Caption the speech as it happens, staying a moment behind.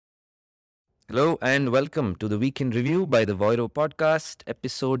Hello and welcome to the Weekend Review by the Voiro Podcast,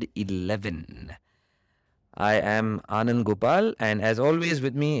 episode 11. I am Anand Gopal, and as always,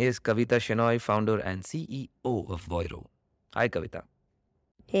 with me is Kavita Shenoy, founder and CEO of Voiro. Hi, Kavita.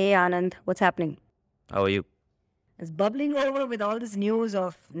 Hey Anand, what's happening? How are you? It's bubbling over with all this news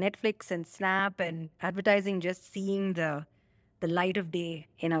of Netflix and Snap and advertising just seeing the light of day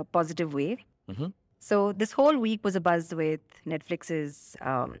in a positive way. Mm-hmm. So this whole week was a buzz with Netflix's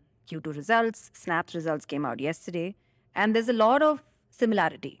Q2 results. Snap's results came out yesterday, and there's a lot of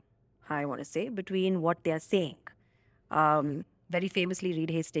similarity, I want to say, between what they are saying. Very famously,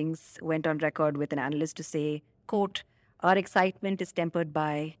 Reed Hastings went on record with an analyst to say, quote, our excitement is tempered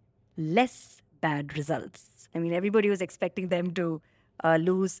by less bad results. I mean, everybody was expecting them to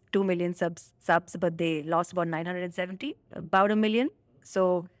lose 2 million subs, but they lost about 970, about a million.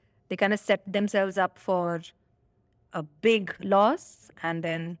 So they kind of set themselves up for a big loss, and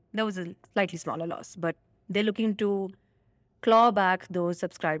then there was a slightly smaller loss. But they're looking to claw back those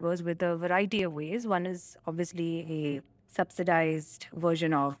subscribers with a variety of ways. One is obviously a subsidized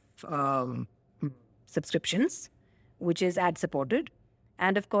version of subscriptions, which is ad supported.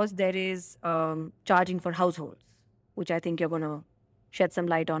 And of course, there is charging for households, which I think you're going to shed some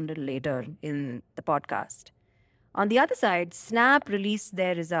light on a little later in the podcast. On the other side, Snap released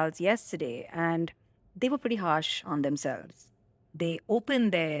their results yesterday and they were pretty harsh on themselves. They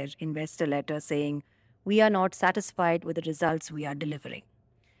opened their investor letter saying, we are not satisfied with the results we are delivering.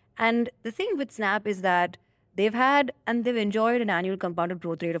 And the thing with Snap is that they've had and they've enjoyed an annual compounded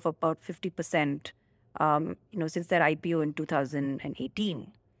growth rate of about 50%, since their IPO in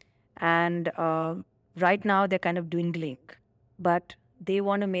 2018. And right now they're kind of dwindling, but they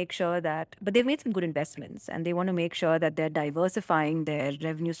want to make sure that, but they've made some good investments and they want to make sure that they're diversifying their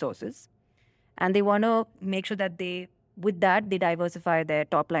revenue sources. And they want to make sure that with that, they diversify their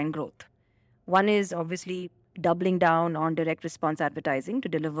top line growth. One is obviously doubling down on direct response advertising to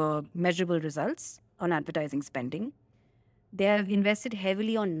deliver measurable results on advertising spending. They have invested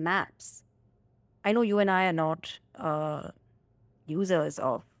heavily on maps. I know you and I are not users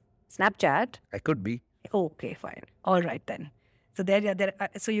of Snapchat. I could be. Okay, fine. All right then. So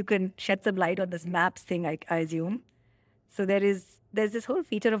so you can shed some light on this maps thing, I assume. So there's this whole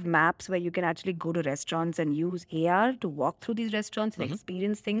feature of maps where you can actually go to restaurants and use AR to walk through these restaurants and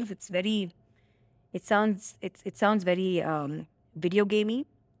experience things. It sounds very video gamey,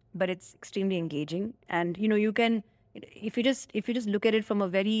 but it's extremely engaging. And you can, if you just look at it from a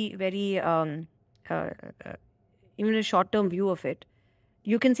very even a short term view of it,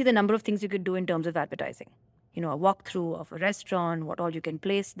 you can see the number of things you could do in terms of advertising. A walkthrough of a restaurant, what all you can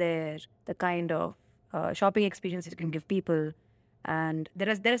place there, the kind of shopping experience you can give people, and there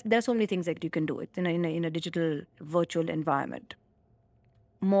are so many things that you can do it in a digital virtual environment,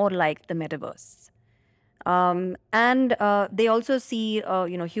 more like the metaverse. And they also see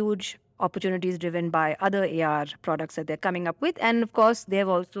huge opportunities driven by other AR products that they're coming up with, and of course they have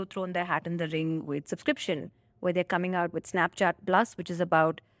also thrown their hat in the ring with subscription, where they're coming out with Snapchat Plus, which is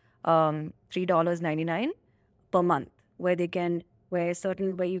about $3.99 per month, where you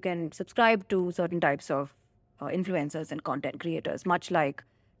can subscribe to certain types of influencers and content creators, much like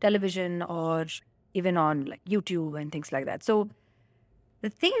television or even on like YouTube and things like that. So the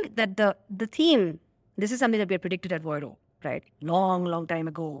thing that the theme, this is something that we had predicted at Voiro, right? Long time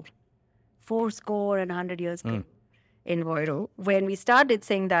ago, 400 years ago in Voiro, when we started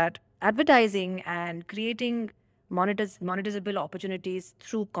saying that advertising and creating monetizable opportunities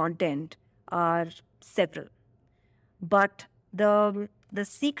through content are several. But the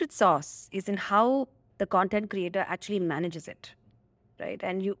secret sauce is in how the content creator actually manages it, right?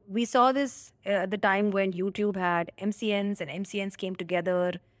 And we saw this at the time when YouTube had MCNs and MCNs came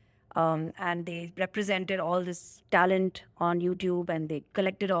together, and they represented all this talent on YouTube, and they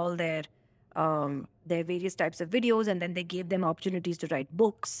collected all their various types of videos, and then they gave them opportunities to write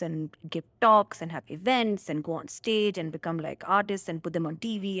books and give talks and have events and go on stage and become like artists and put them on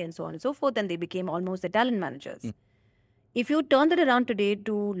TV and so on and so forth. And they became almost the talent managers. If you turn that around today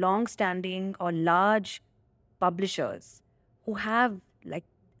to long-standing or large publishers who have like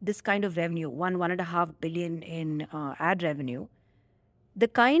this kind of revenue, 1.5 billion in ad revenue, the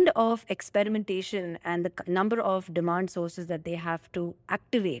kind of experimentation and the number of demand sources that they have to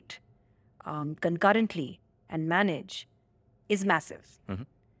activate concurrently and manage is massive.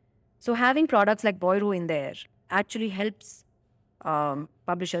 So having products like Voiro in there actually helps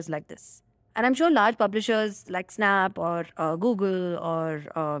publishers like this. And I'm sure large publishers like Snap or Google or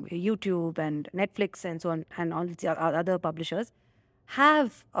YouTube and Netflix and so on, and all the other publishers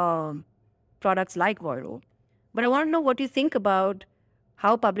have products like Voiro. But I want to know what you think about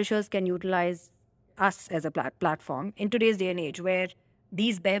how publishers can utilize us as a platform in today's day and age, where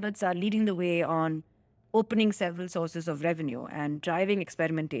these behemoths are leading the way on opening several sources of revenue and driving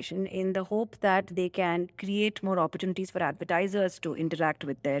experimentation in the hope that they can create more opportunities for advertisers to interact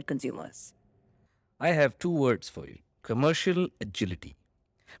with their consumers. I have two words for you: commercial agility.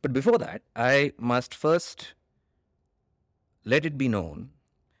 But before that, I must first let it be known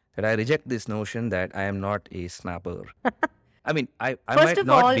that I reject this notion that I am not a snapper. I mean, I First might of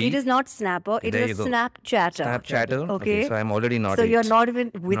all, not it be. is not Snapper, Okay, it there is you a go. Snapchatter. Snapchatter. Okay, Okay? so I'm already not So you're it. not even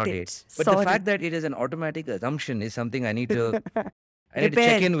with Not it. it. But the Sorry. fact that it is an automatic assumption is something I need to check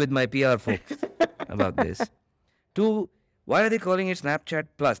Repent. in with my PR folks about this. Two, why are they calling it Snapchat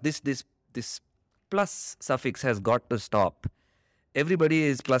Plus? This plus suffix has got to stop. Everybody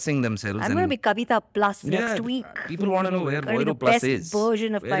is plussing themselves, I'm going to and be Kavita Plus yeah, next week. people want to know where Gonna be the Voiro Plus best is.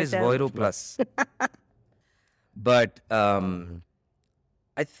 version of Where is myself. Voiro Plus? But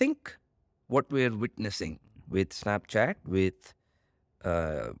I think what we're witnessing with Snapchat, with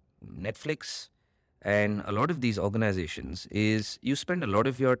Netflix, and a lot of these organizations is you spend a lot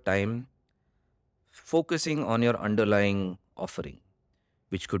of your time focusing on your underlying offering,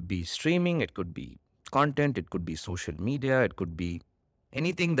 which could be streaming, it could be content, it could be social media, it could be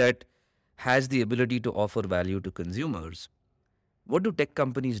anything that has the ability to offer value to consumers. What do tech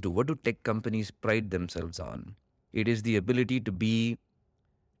companies do? What do tech companies pride themselves on? It is the ability to be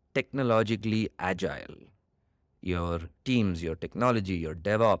technologically agile. Your teams, your technology, your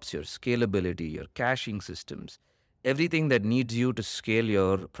DevOps, your scalability, your caching systems, everything that needs you to scale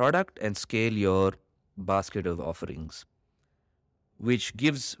your product and scale your basket of offerings, which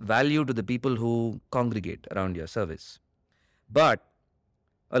gives value to the people who congregate around your service. But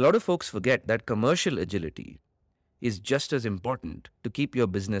a lot of folks forget that commercial agility is just as important to keep your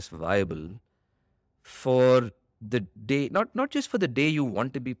business viable for the day, not just for the day you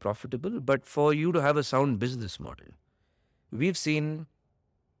want to be profitable, but for you to have a sound business model. We've seen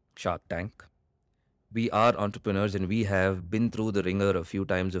Shark Tank. We are entrepreneurs and we have been through the ringer a few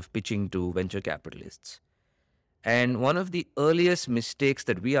times of pitching to venture capitalists. And one of the earliest mistakes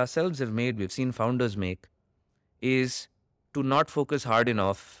that we ourselves have made, we've seen founders make, is to not focus hard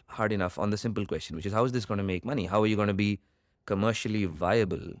enough on the simple question, which is, how is this going to make money? How are you going to be commercially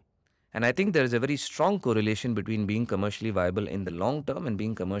viable? And I think there is a very strong correlation between being commercially viable in the long term and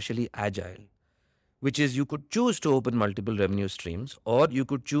being commercially agile, which is you could choose to open multiple revenue streams, or you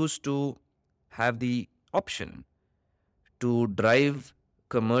could choose to have the option to drive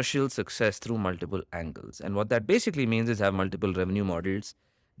commercial success through multiple angles. And what that basically means is have multiple revenue models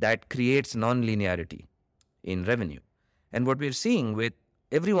that creates non-linearity in revenue. And what we're seeing with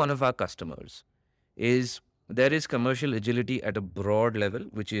every one of our customers is there is commercial agility at a broad level,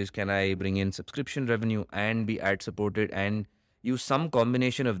 which is, can I bring in subscription revenue and be ad supported and use some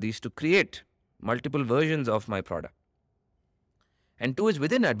combination of these to create multiple versions of my product. And two is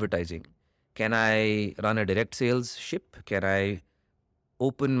within advertising. Can I run a direct sales ship? Can I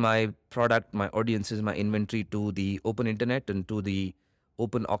open my product, my audiences, my inventory to the open internet and to the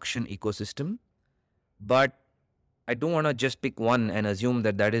open auction ecosystem? But I don't want to just pick one and assume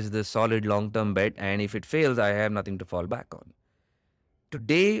that that is the solid long-term bet, and if it fails, I have nothing to fall back on.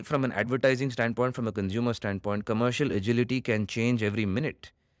 Today, from an advertising standpoint, from a consumer standpoint, commercial agility can change every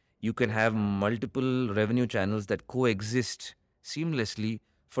minute. You can have multiple revenue channels that coexist seamlessly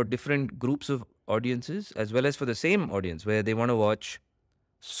for different groups of audiences, as well as for the same audience, where they want to watch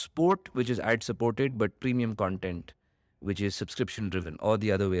sport, which is ad supported, but premium content, which is subscription driven, or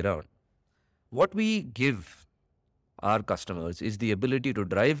the other way around. What we give our customers is the ability to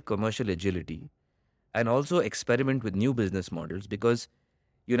drive commercial agility and also experiment with new business models, because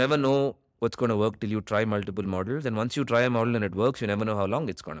you never know what's going to work till you try multiple models. And once you try a model and it works, you never know how long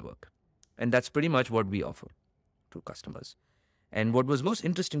it's going to work. And that's pretty much what we offer to customers. And what was most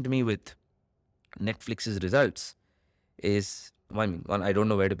interesting to me with Netflix's results is, I don't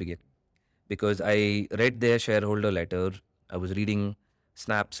know where to begin, because I read their shareholder letter. I was reading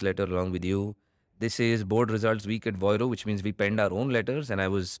Snap's letter along with you. This is board results week at Voiro, which means we penned our own letters, and it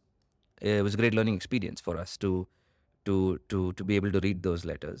was a great learning experience for us to be able to read those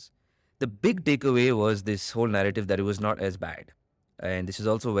letters. The big takeaway was this whole narrative that it was not as bad. And this is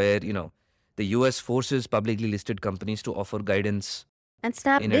also where, the US forces publicly listed companies to offer guidance And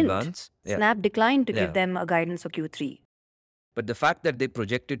Snap in didn't. advance. Yeah. Snap declined to Yeah. give them a guidance for Q3. But the fact that they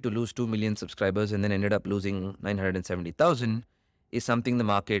projected to lose 2 million subscribers and then ended up losing 970,000 is something the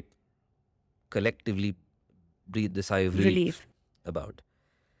market collectively breathed a sigh of relief about.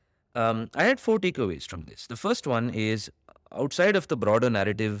 I had 4 takeaways from this. The first one is, outside of the broader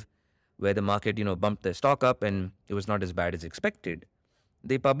narrative where the market, bumped their stock up and it was not as bad as expected,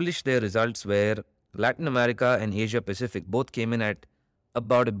 they published their results where Latin America and Asia Pacific both came in at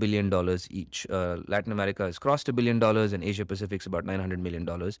about $1 billion each. Latin America has crossed $1 billion and Asia Pacific's about $900 million.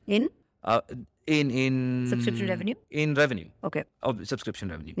 In Uh, in subscription revenue? In revenue. Okay. Of subscription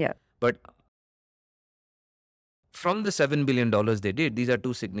revenue. Yeah. But from the $7 billion they did, these are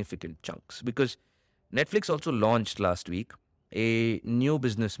two significant chunks because Netflix also launched last week a new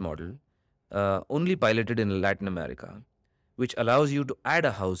business model only piloted in Latin America, which allows you to add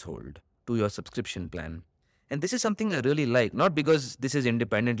a household to your subscription plan. And this is something I really like, not because this is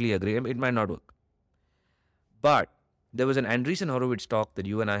independently agreed, it might not work. But there was an Andreessen Horowitz talk that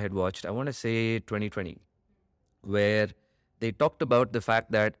you and I had watched, I want to say 2020, where they talked about the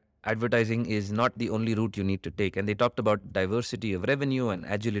fact that advertising is not the only route you need to take. And they talked about diversity of revenue and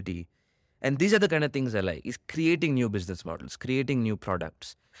agility. And these are the kind of things I like, is creating new business models, creating new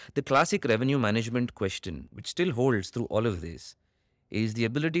products. The classic revenue management question, which still holds through all of this, is the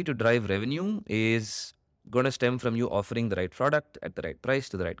ability to drive revenue is going to stem from you offering the right product at the right price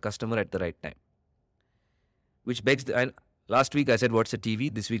to the right customer at the right time. Which begs, last week I said, what's a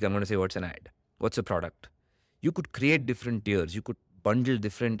TV? This week I'm going to say, what's an ad? What's a product? You could create different tiers. You could bundle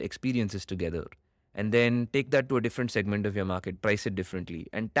different experiences together and then take that to a different segment of your market, price it differently,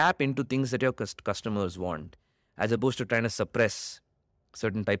 and tap into things that your customers want, as opposed to trying to suppress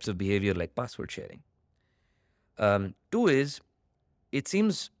certain types of behavior like password sharing. Two is, it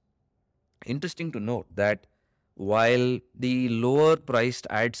seems interesting to note that while the lower priced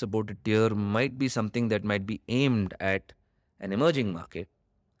ad supported tier might be something that might be aimed at an emerging market,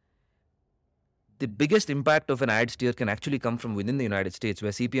 the biggest impact of an ads tier can actually come from within the United States,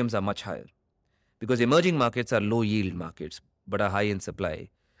 where CPMs are much higher. Because emerging markets are low yield markets, but are high in supply.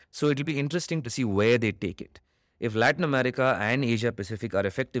 So it'll be interesting to see where they take it. If Latin America and Asia Pacific are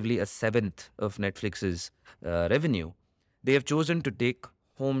effectively a seventh of Netflix's revenue, they have chosen to take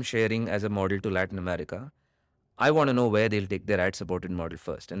home sharing as a model to Latin America. I want to know where they'll take their ad-supported model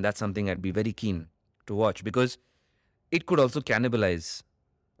first. And that's something I'd be very keen to watch because it could also cannibalize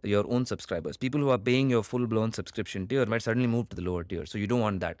your own subscribers. People who are paying your full-blown subscription tier might suddenly move to the lower tier. So you don't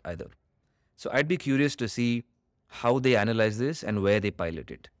want that either. So I'd be curious to see how they analyze this and where they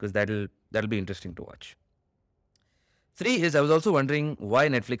pilot it, because that'll be interesting to watch. 3 is, I was also wondering why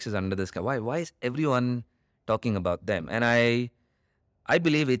Netflix is under the sky. Why is everyone talking about them? And I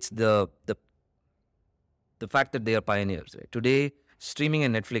believe it's the fact that they are pioneers. Right? Today, streaming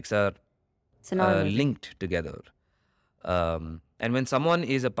and Netflix are linked together. And when someone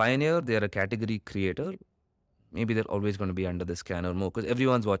is a pioneer, they are a category creator. Maybe they're always going to be under the scanner more because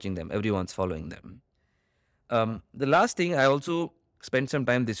everyone's watching them, everyone's following them. The last thing, I also spent some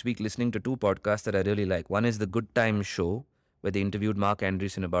time this week listening to 2 podcasts that I really like. One is the Good Time Show, where they interviewed Mark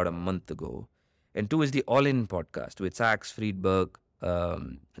Andreessen about a month ago. And 2 is the All In podcast with Sachs, Friedberg,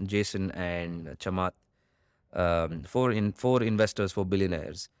 Jason and Chamath, 4 investors, 4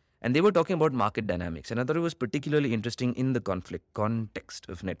 billionaires. And they were talking about market dynamics. And I thought it was particularly interesting in the context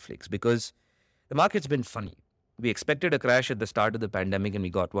of Netflix because the market's been funny. We expected a crash at the start of the pandemic and we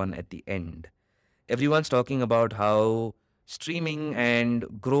got one at the end. Everyone's talking about how streaming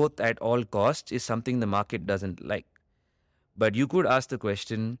and growth at all costs is something the market doesn't like. But you could ask the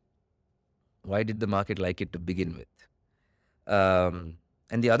question, why did the market like it to begin with? And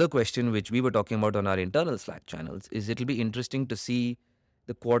the other question, which we were talking about on our internal Slack channels, is it'll be interesting to see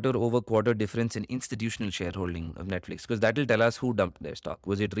the quarter-over-quarter difference in institutional shareholding of Netflix, because that will tell us who dumped their stock.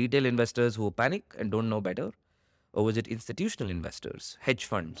 Was it retail investors who panic and don't know better? Or was it institutional investors, hedge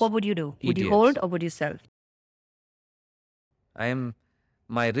funds? What would you do? Would you ETFs? hold or would you sell?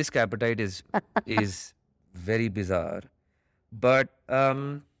 My risk appetite is very bizarre, but I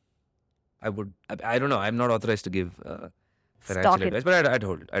don't know. I'm not authorized to give financial advice, but I'd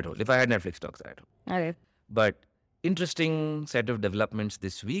hold. If I had Netflix stocks, I'd hold. Okay. But interesting set of developments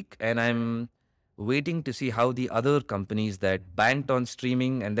this week, and I'm waiting to see how the other companies that banked on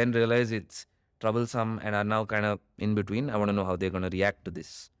streaming and then realize it's troublesome and are now kind of in between. I want to know how they're going to react to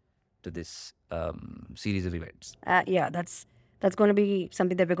this series of events. Yeah, that's going to be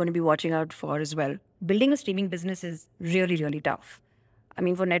something that we're going to be watching out for as well. Building a streaming business is really, really tough. I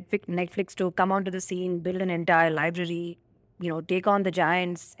mean, for Netflix to come onto the scene, build an entire library, take on the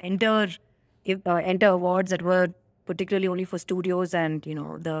giants, enter awards that were particularly only for studios and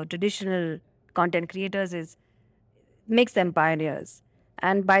the traditional content creators makes them pioneers.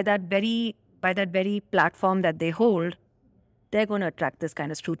 And by that very platform that they hold, they're going to attract this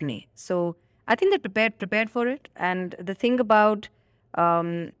kind of scrutiny. So I think they're prepared for it. And the thing about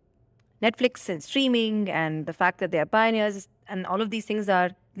Netflix and streaming and the fact that they are pioneers and all of these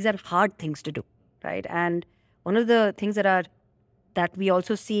are hard things to do, right? And one of the things that are that we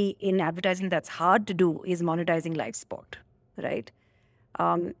also see in advertising that's hard to do is monetizing live sport, right?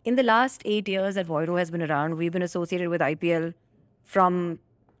 In the last 8 years that Voiro has been around, we've been associated with IPL from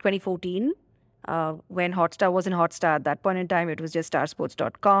 2014, when Hotstar wasn't Hotstar. At that point in time, it was just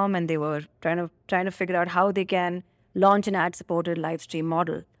starsports.com, and they were trying to figure out how they can launch an ad-supported live stream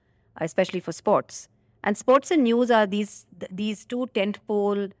model, especially for sports. And sports and news are these two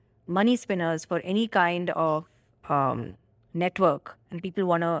tentpole money spinners for any kind of network,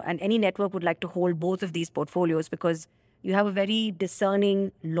 and any network would like to hold both of these portfolios because you have a very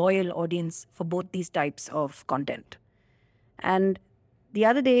discerning, loyal audience for both these types of content. And the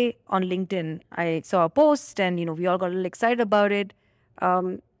other day on LinkedIn, I saw a post, and we all got a little excited about it.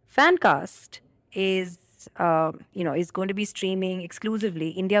 FanCast is going to be streaming exclusively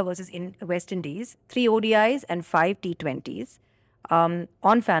India versus West Indies, 3 ODIs and 5 T20s on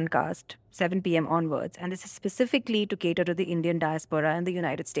FanCast, 7 p.m. onwards. And this is specifically to cater to the Indian diaspora in the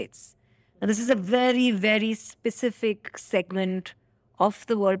United States. Now, this is a very, very specific segment of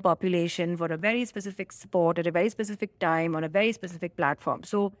the world population for a very specific sport at a very specific time on a very specific platform.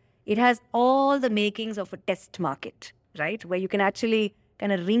 So it has all the makings of a test market, right? Where you can actually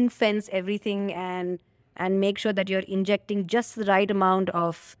kind of ring fence everything and make sure that you're injecting just the right amount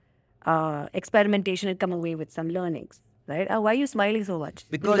of experimentation and come away with some learnings, right? Why are you smiling so much?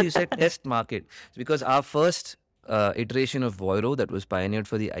 Because you said test market. It's because our first iteration of Voiro that was pioneered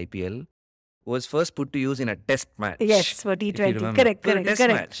for the IPL was first put to use in a test match. Yes, for if you T20. remember. Correct, It was a correct, test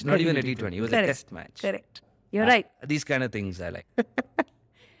correct. match, not even a T20. It was a test match. Correct. You're right. These kind of things I like.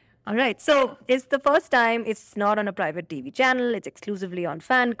 All right. So it's the first time. It's not on a private TV channel. It's exclusively on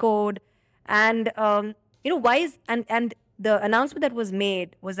FanCode. And, why is, and the announcement that was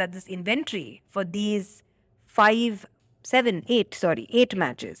made was that this inventory for these 8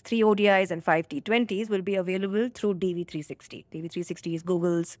 matches, 3 ODIs and 5 T20s will be available through DV360. DV360 is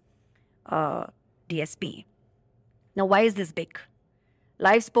Google's DSP. Now, why is this big?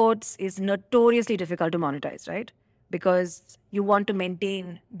 Live sports is notoriously difficult to monetize, right? Because you want to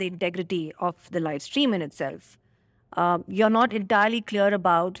maintain the integrity of the live stream in itself. You're not entirely clear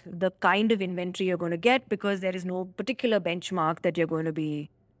about the kind of inventory you're going to get because there is no particular benchmark that you're going to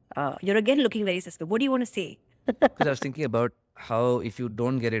be. You're again looking very suspicious. What do you want to say? Because I was thinking about how if you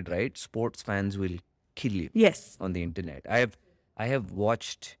don't get it right, sports fans will kill you. Yes. On the internet. I have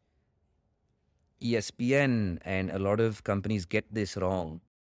watched ESPN and a lot of companies get this wrong.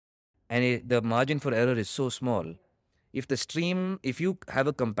 And the margin for error is so small. If you have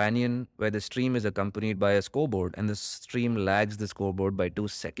a companion where the stream is accompanied by a scoreboard and the stream lags the scoreboard by 2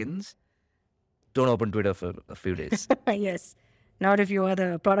 seconds, don't open Twitter for a few days. Yes. Not if you are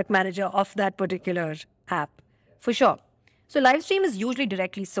the product manager of that particular app, for sure. So live stream is usually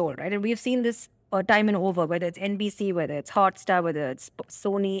directly sold, right? And we've seen this time and over, whether it's NBC, whether it's Hotstar, whether it's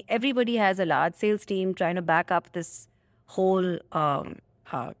Sony. Everybody has a large sales team trying to back up this whole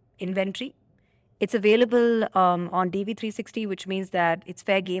inventory. It's available on DV360, which means that it's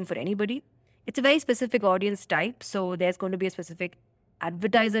fair game for anybody. It's a very specific audience type, so there's going to be a specific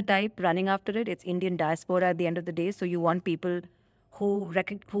advertiser type running after it. It's Indian diaspora at the end of the day, so you want people who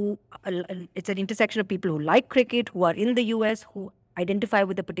it's an intersection of people who like cricket, who are in the US, who identify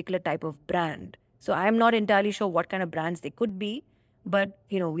with a particular type of brand. So I'm not entirely sure what kind of brands they could be, but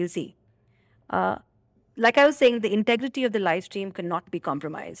we'll see. Like I was saying, the integrity of the live stream cannot be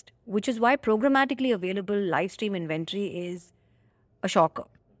compromised, which is why programmatically available live stream inventory is a shocker.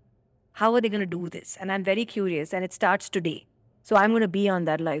 How are they going to do this? And I'm very curious, and it starts today. So I'm going to be on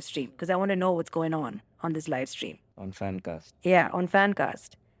that live stream because I want to know what's going on this live stream. On FanCast. Yeah, on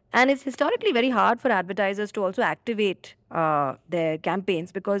FanCast. And it's historically very hard for advertisers to also activate their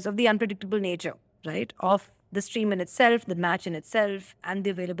campaigns because of the unpredictable nature, right, of the stream in itself, the match in itself, and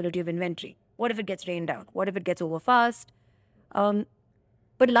the availability of inventory. What if it gets rained out? What if it gets over fast? But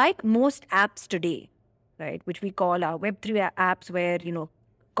like most apps today, right, which we call our Web3 apps where,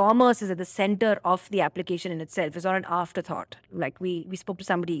 commerce is at the center of the application in itself. It's not an afterthought. Like we spoke to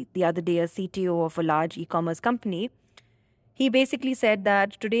somebody the other day, a CTO of a large e-commerce company. He basically said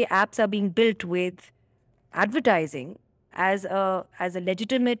that today apps are being built with advertising as a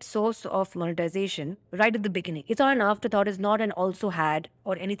legitimate source of monetization right at the beginning. It's not an afterthought, it's not an also had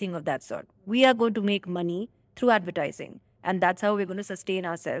or anything of that sort. We are going to make money through advertising, and that's how we're going to sustain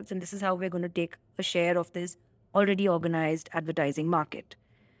ourselves, and this is how we're going to take a share of this already organized advertising market.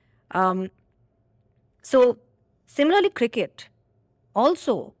 So similarly, cricket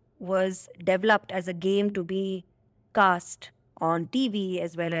also was developed as a game to be cast on TV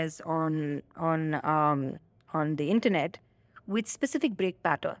as well as on the internet with specific break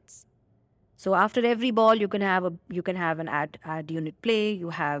patterns. So after every ball, you can have an ad unit play. You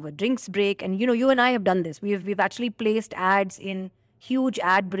have a drinks break, and you and I have done this. We've actually placed ads in huge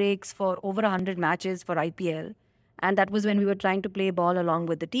ad breaks for over 100 matches for IPL, and that was when we were trying to play ball along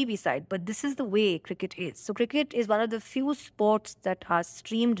with the TV side. But this is the way cricket is. So cricket is one of the few sports that are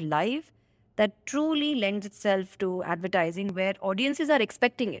streamed live that truly lends itself to advertising, where audiences are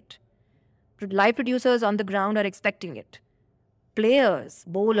expecting it. Live producers on the ground are expecting it. Players,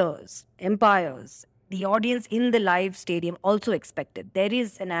 bowlers, umpires, the audience in the live stadium also expect it. There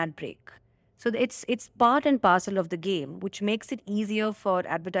is an ad break. So it's part and parcel of the game, which makes it easier for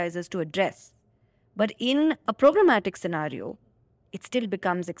advertisers to address. But in a programmatic scenario, it still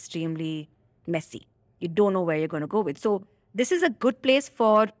becomes extremely messy. You don't know where you're going to go with. So this is a good place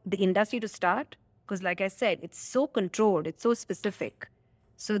for the industry to start because, like I said, it's so controlled, it's so specific.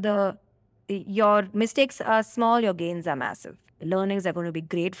 So your mistakes are small, your gains are massive. The learnings are going to be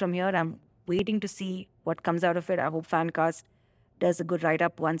great from here. I'm waiting to see what comes out of it. I hope Fancast does a good write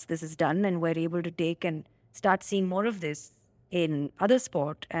up once this is done and we're able to take and start seeing more of this in other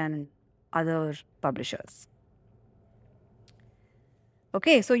sport and other publishers.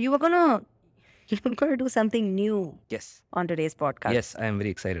 Okay, so you were gonna do something new Yes. on today's podcast. Yes, I am very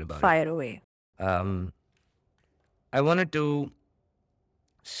excited about Fire away. it. I wanted to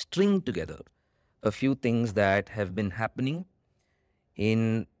string together a few things that have been happening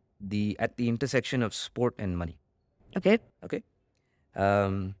at the intersection of sport and money. Okay. Okay.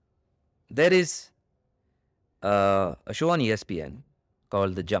 There is a show on ESPN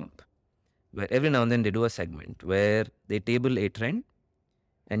called The Jump, where every now and then they do a segment where they table a trend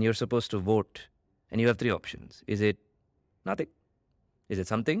and you're supposed to vote, and you have three options. Is it nothing? Is it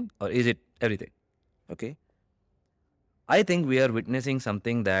something? Or is it everything? Okay. I think we are witnessing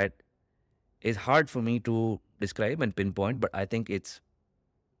something that is hard for me to describe and pinpoint, but I think it's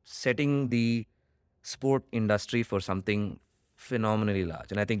setting the sport industry for something phenomenally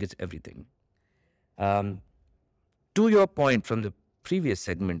large, and I think it's everything. To your point from the previous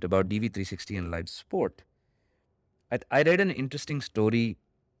segment about DV360 and live sport, I read an interesting story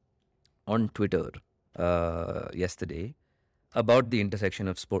on Twitter yesterday about the intersection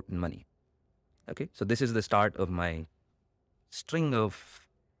of sport and money. Okay, so this is the start of my string of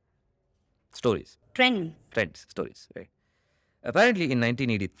stories. Trends, stories, right? Apparently in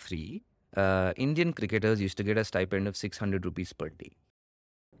 1983, Indian cricketers used to get a stipend of 600 rupees per day.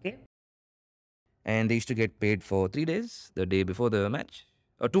 Okay. And they used to get paid for 3 days, the day before the match,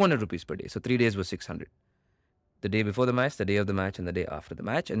 or 200 rupees per day. So 3 days was 600. The day before the match, the day of the match, and the day after the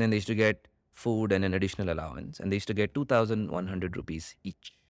match. And then they used to get food and an additional allowance. And they used to get 2,100 rupees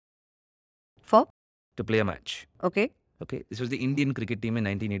each For? to play a match. Okay. Okay, this was the Indian cricket team in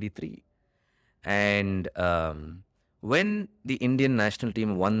 1983. And when the Indian national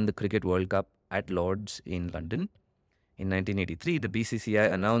team won the Cricket World Cup at Lord's in London in 1983, the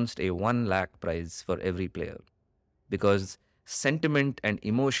BCCI announced a 1 lakh prize for every player because sentiment and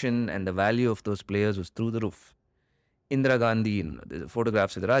emotion and the value of those players was through the roof. Indira Gandhi, the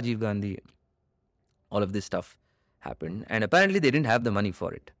photographs with Rajiv Gandhi, all of this stuff happened. And apparently they didn't have the money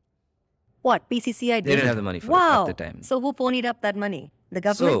for it. What? PCCI They didn't have the money for it at the time. So who ponied up that money? The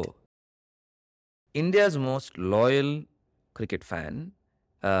government? So, India's most loyal cricket fan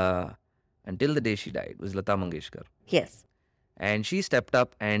until the day she died was Lata Mangeshkar. Yes. And she stepped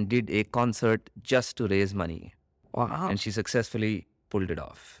up and did a concert just to raise money. Wow. And she successfully pulled it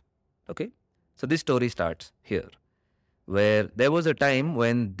off. Okay? So this story starts here, where there was a time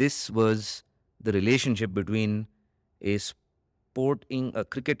when this was the relationship between a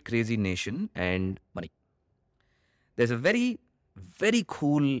cricket crazy nation and money. There's a very, very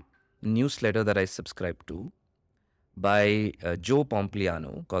cool newsletter that I subscribe to by Joe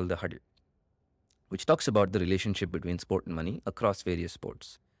Pompliano called The Huddle, which talks about the relationship between sport and money across various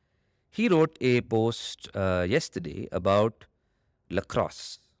sports. He wrote a post yesterday about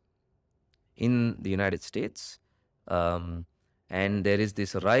lacrosse in the United States. And there is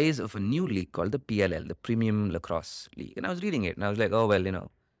this rise of a new league called the PLL, the Premium Lacrosse League. And I was reading it and I was like, oh,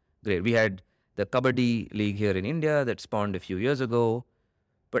 well, great. We had the Kabaddi League here in India that spawned a few years ago.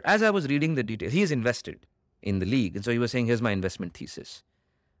 But as I was reading the details, he is invested in the league. And so he was saying, here's my investment thesis.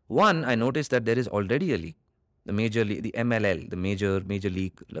 One, I noticed that there is already a league, the major league, the MLL, the major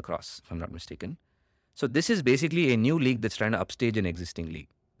league lacrosse, if I'm not mistaken. So this is basically a new league that's trying to upstage an existing league,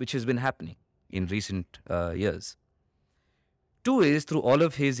 which has been happening in recent years. Two is, through all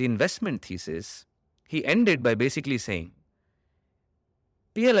of his investment thesis, he ended by basically saying,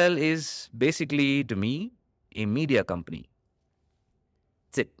 PLL is basically, to me, a media company.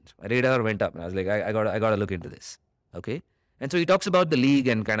 That's it. My radar went up and I was like, I gotta look into this. Okay. And so he talks about the league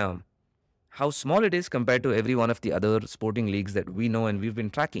and kind of how small it is compared to every one of the other sporting leagues that we know and we've been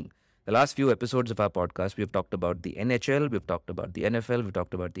tracking. The last few episodes of our podcast, we've talked about the NHL, we've talked about the NFL, we've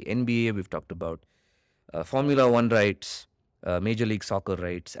talked about the NBA, we've talked about Formula One rights, Major League Soccer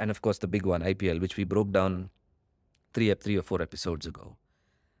rights, and of course the big one, IPL, which we broke down three or four episodes ago.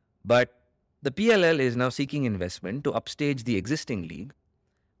 But the PLL is now seeking investment to upstage the existing league,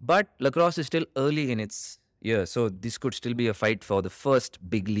 but lacrosse is still early in its year, so this could still be a fight for the first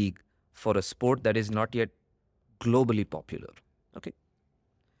big league for a sport that is not yet globally popular. Okay.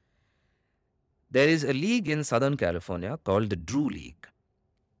 There is a league in Southern California called the DOOH League,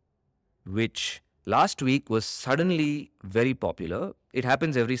 which last week was suddenly very popular. It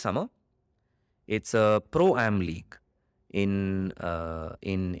happens every summer. It's a pro-am league in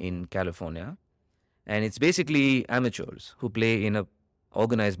California, and it's basically amateurs who play in a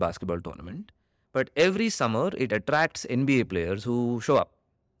organized basketball tournament. But every summer, it attracts NBA players who show up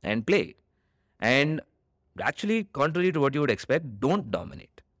and play. And actually, contrary to what you would expect, don't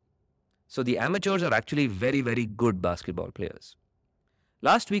dominate. So the amateurs are actually very, very good basketball players.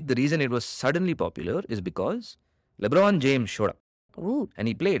 Last week, the reason it was suddenly popular is because LeBron James showed up. Ooh. And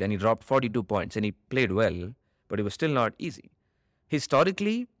he played and he dropped 42 points and he played well, but it was still not easy.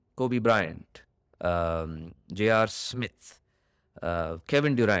 Historically, Kobe Bryant, J.R. Smith,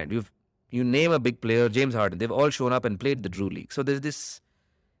 Kevin Durant, you name a big player, James Harden, they've all shown up and played the DOOH League. So there's this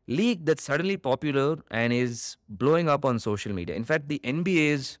league that's suddenly popular and is blowing up on social media. In fact, the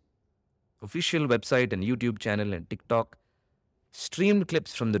NBA's official website and YouTube channel and TikTok streamed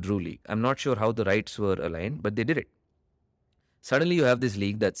clips from the DOOH League. I'm not sure how the rights were aligned, but they did it. Suddenly you have this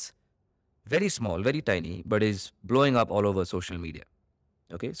league that's very small, very tiny, but is blowing up all over social media.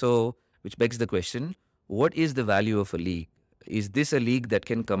 Okay, so which begs the question, what is the value of a league? Is this a league that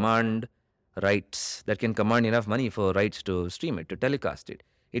can command rights, that can command enough money for rights to stream it, to telecast it?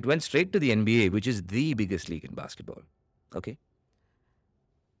 It went straight to the NBA, which is the biggest league in basketball. Okay.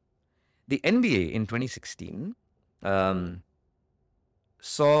 The NBA in 2016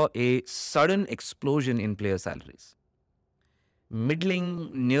 saw a sudden explosion in player salaries.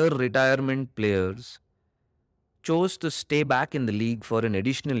 Middling, near retirement players chose to stay back in the league for an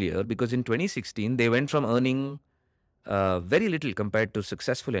additional year because in 2016 they went from earning very little compared to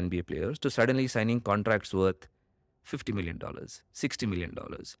successful NBA players to suddenly signing contracts worth $50 million, $60 million,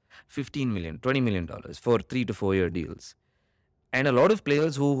 $15 million, $20 million for 3 to 4 year deals. And a lot of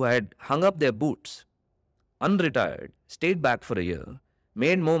players who had hung up their boots, unretired, stayed back for a year,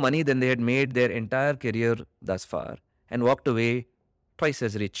 made more money than they had made their entire career thus far, and walked away twice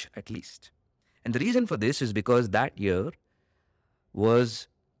as rich at least. And the reason for this is because that year was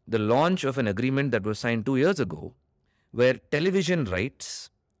the launch of an agreement that was signed 2 years ago, where television rights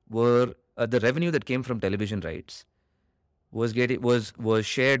were the revenue that came from television rights was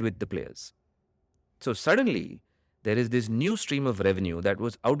shared with the players. So suddenly there is this new stream of revenue that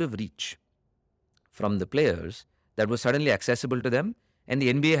was out of reach from the players that was suddenly accessible to them. And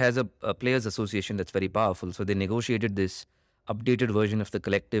the NBA has a players association that's very powerful. So they negotiated this updated version of the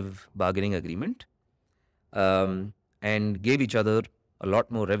collective bargaining agreement and gave each other a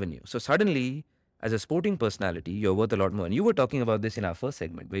lot more revenue. So suddenly, as a sporting personality, you're worth a lot more. And you were talking about this in our first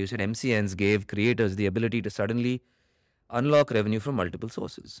segment, where you said MCNs gave creators the ability to suddenly unlock revenue from multiple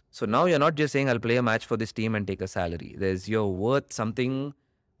sources. So now you're not just saying, I'll play a match for this team and take a salary. You're worth something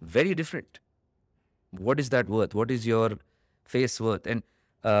very different. What is that worth? What is your face worth? And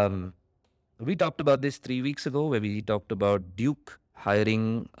we talked about this 3 weeks ago, where we talked about DOOH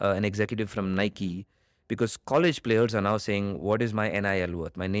hiring an executive from Nike, because college players are now saying, what is my NIL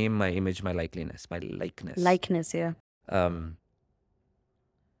worth? My name, my image, my likeness, my likeness. Likeness, yeah.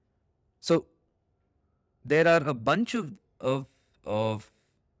 So there are a bunch of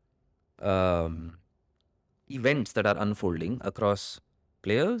events that are unfolding across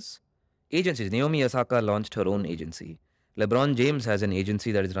players, agencies. Naomi Osaka launched her own agency. LeBron James has an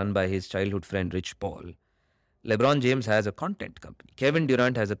agency that is run by his childhood friend Rich Paul. LeBron James has a content company. Kevin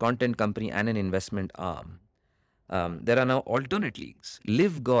Durant has a content company and an investment arm. There are now alternate leagues.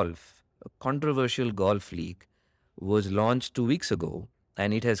 Live Golf, a controversial golf league, was launched 2 weeks ago,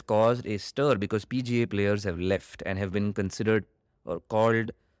 and it has caused a stir because PGA players have left and have been considered or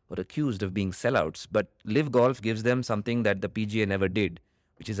called or accused of being sellouts. But Live Golf gives them something that the PGA never did,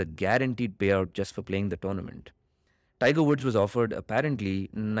 which is a guaranteed payout just for playing the tournament. Tiger Woods was offered apparently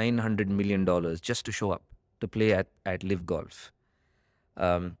 $900 million just to show up to play at Live Golf.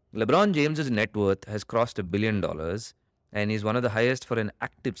 LeBron James's net worth has crossed $1 billion and is one of the highest for an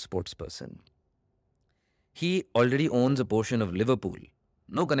active sports person. He already owns a portion of Liverpool,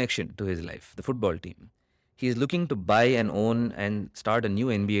 no connection to his life, the football team. He's looking to buy and own and start a new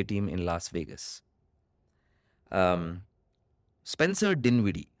NBA team in Las Vegas. Spencer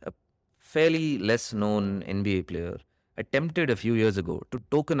Dinwiddie, a fairly less known NBA player, attempted a few years ago to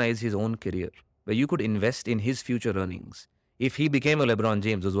tokenize his own career, where you could invest in his future earnings. If he became a LeBron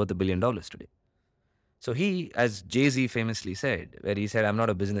James, was worth $1 billion today. So he, as Jay-Z famously said, where he said, I'm not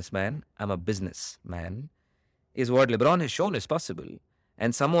a businessman, I'm a businessman, is what LeBron has shown is possible.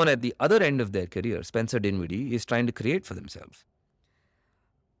 And someone at the other end of their career, Spencer Dinwiddie, is trying to create for themselves.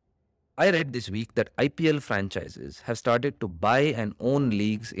 I read this week that IPL franchises have started to buy and own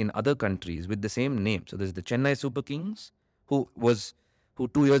leagues in other countries with the same name. So there's the Chennai Super Kings, who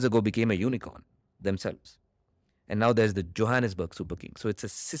 2 years ago became a unicorn themselves. And now there's the Johannesburg Super Kings. So it's a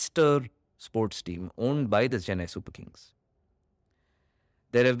sister sports team owned by the Chennai Super Kings.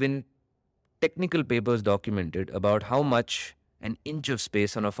 There have been technical papers documented about how much an inch of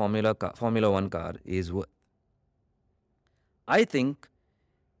space on a Formula 1 car is worth. I think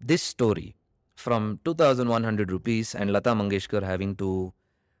this story from 2,100 rupees and Lata Mangeshkar having to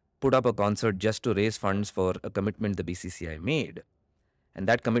put up a concert just to raise funds for a commitment the BCCI made. And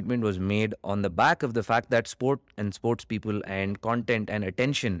that commitment was made on the back of the fact that sport and sports people and content and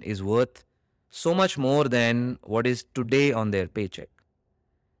attention is worth so much more than what is today on their paycheck.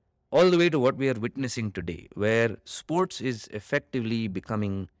 All the way to what we are witnessing today, where sports is effectively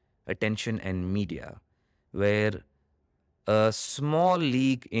becoming attention and media, where a small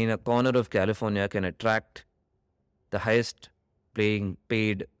league in a corner of California can attract the highest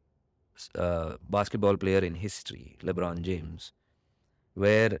paid basketball player in history, LeBron James,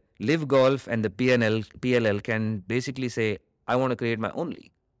 where Live Golf and the PLL can basically say, I want to create my own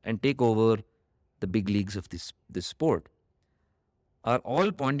league and take over the big leagues of this sport, are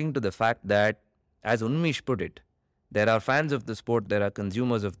all pointing to the fact that, as Unmesh put it, there are fans of the sport, there are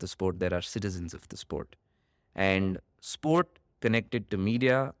consumers of the sport, there are citizens of the sport. And sport connected to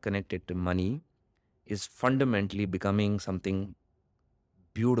media, connected to money, is fundamentally becoming something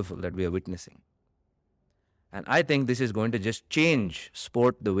beautiful that we are witnessing. And I think this is going to just change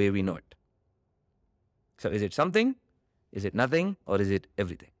sport the way we know it. So is it something? Is it nothing? Or is it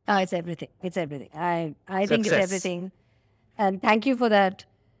everything? It's everything. It's everything. I think it's Success. everything. And thank you for that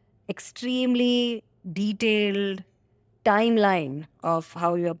extremely detailed timeline of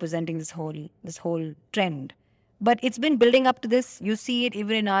how you are presenting this whole trend. But it's been building up to this. You see it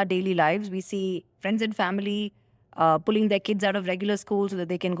even in our daily lives. We see friends and family pulling their kids out of regular school so that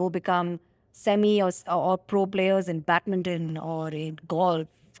they can go become semi or pro players in badminton or in golf,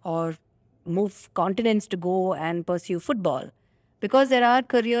 or move continents to go and pursue football. Because there are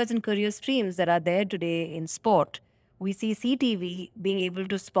careers and career streams that are there today in sport. We see CTV being able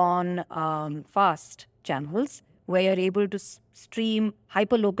to spawn fast channels where you're able to stream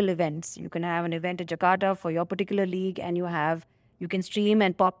hyper-local events. You can have an event in Jakarta for your particular league, and you can stream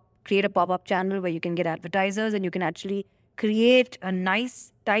and create a pop-up channel where you can get advertisers, and you can actually create a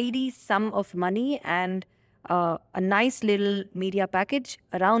nice, tidy sum of money and a nice little media package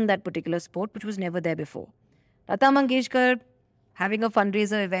around that particular sport, which was never there before. Lata Mangeshkar having a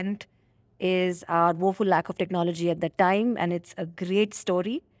fundraiser event is our woeful lack of technology at that time, and it's a great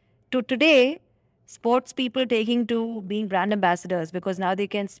story. To today, sports people taking to being brand ambassadors, because now they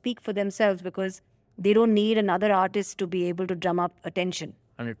can speak for themselves, because they don't need another artist to be able to drum up attention.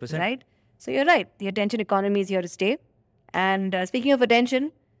 100%. Right? So you're right. The attention economy is here to stay. And speaking of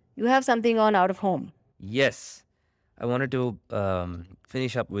attention, you have something on Out of Home. Yes. I wanted to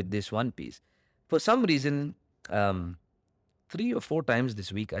finish up with this one piece. For some reason, 3 or 4 times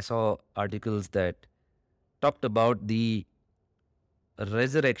this week, I saw articles that talked about the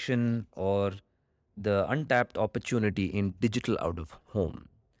resurrection or the untapped opportunity in digital out of home.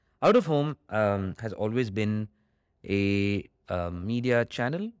 Out of home has always been a media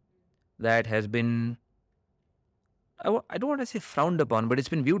channel that has been, I don't want to say frowned upon, but it's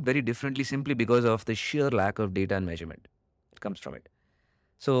been viewed very differently simply because of the sheer lack of data and measurement that comes from it.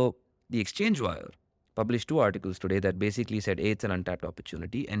 So the Exchange Wire published 2 articles today that basically said A, it's an untapped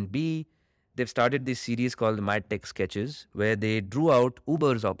opportunity, and B, they've started this series called the Mad Tech Sketches, where they drew out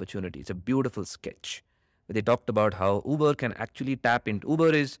Uber's opportunity. It's a beautiful sketch where they talked about how Uber can actually tap into,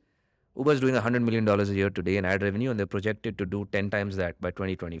 Uber's doing $100 million a year today in ad revenue, and they're projected to do 10 times that by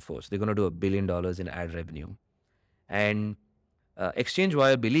 2024. So they're going to do $1 billion in ad revenue. And Exchange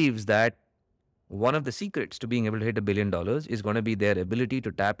Wire believes that one of the secrets to being able to hit $1 billion is going to be their ability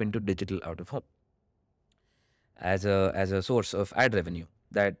to tap into digital out of home as a source of ad revenue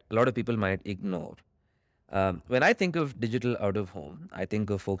that a lot of people might ignore. When I think of digital out of home, I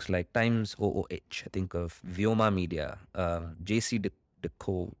think of folks like Times OOH. I think of Vyoma Media, JC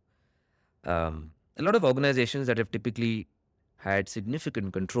Deco, a a lot of organizations that have typically had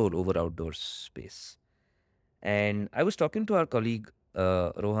significant control over outdoor space. And I was talking to our colleague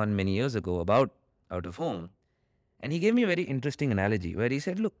Rohan many years ago about out of home, and he gave me a very interesting analogy where he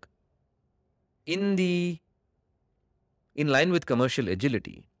said, look, in the in line with commercial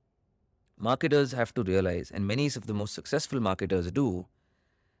agility, marketers have to realize, and many of the most successful marketers do,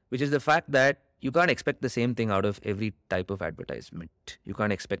 which is the fact that you can't expect the same thing out of every type of advertisement. You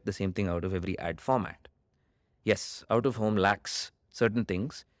can't expect the same thing out of every ad format. Yes, out of home lacks certain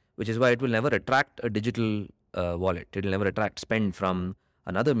things, which is why it will never attract a digital wallet. It will never attract spend from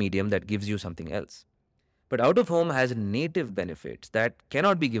another medium that gives you something else. But out of home has native benefits that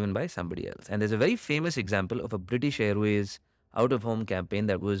cannot be given by somebody else. And there's a very famous example of a British Airways out of home campaign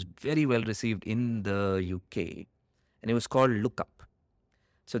that was very well received in the UK. And it was called Look Up.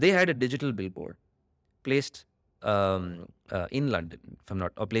 So they had a digital billboard placed in London, if I'm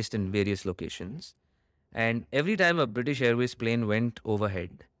not, or placed in various locations. And every time a British Airways plane went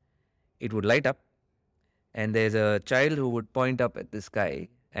overhead, it would light up. And there's a child who would point up at the sky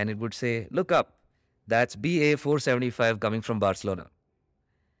and it would say, look up, that's BA 475 coming from Barcelona.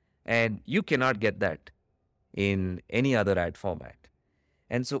 And you cannot get that in any other ad format.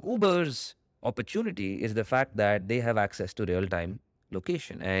 And so Uber's opportunity is the fact that they have access to real time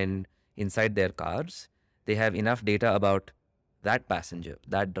location. And inside their cars, they have enough data about that passenger,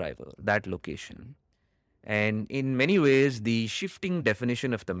 that driver, that location. And in many ways, the shifting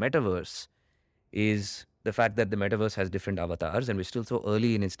definition of the metaverse is the fact that the metaverse has different avatars, and we're still so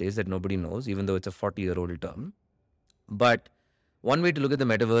early in its days that nobody knows, even though it's a 40-year-old term. But one way to look at the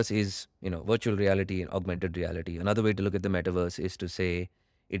metaverse is, virtual reality and augmented reality. Another way to look at the metaverse is to say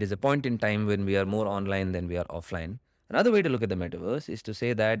it is a point in time when we are more online than we are offline. Another way to look at the metaverse is to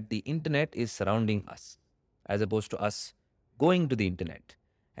say that the internet is surrounding us, as opposed to us going to the internet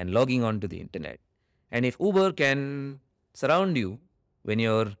and logging on to the internet. And if Uber can surround you when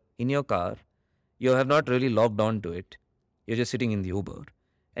you're in your car, you have not really logged on to it. You're just sitting in the Uber.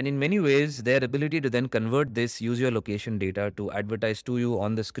 And in many ways, their ability to then convert this, use your location data to advertise to you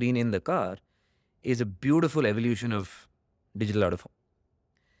on the screen in the car is a beautiful evolution of digital out of home.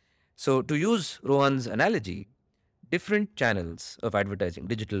 So to use Rohan's analogy, different channels of advertising,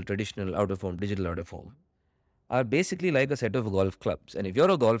 digital, traditional, out of home, digital, out of home, are basically like a set of golf clubs. And if you're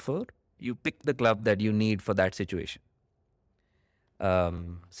a golfer, you pick the club that you need for that situation.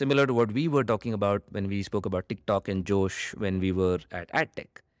 Similar to what we were talking about when we spoke about TikTok and DOOH when we were at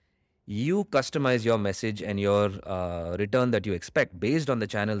AdTech. You customize your message and your return that you expect based on the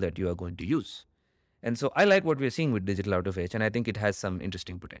channel that you are going to use. And so I like what we're seeing with digital out of edge, and I think it has some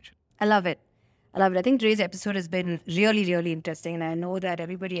interesting potential. I love it. I love it. I think today's episode has been really, really interesting. And I know that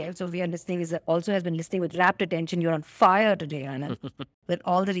everybody else over here listening also has been listening with rapt attention. You're on fire today, Anand, with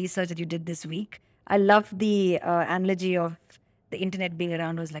all the research that you did this week. I love the analogy of the internet being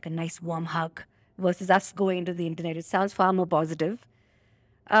around was like a nice warm hug versus us going into the internet. It sounds far more positive.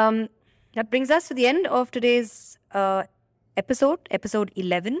 That brings us to the end of today's episode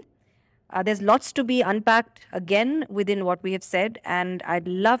 11. There's lots to be unpacked again within what we have said, and I'd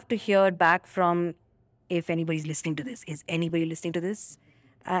love to hear back from if anybody's listening to this. Is anybody listening to this?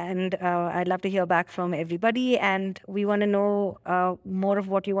 And I'd love to hear back from everybody, and we want to know more of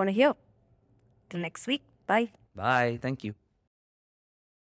what you want to hear. Till next week. Bye. Bye. Thank you.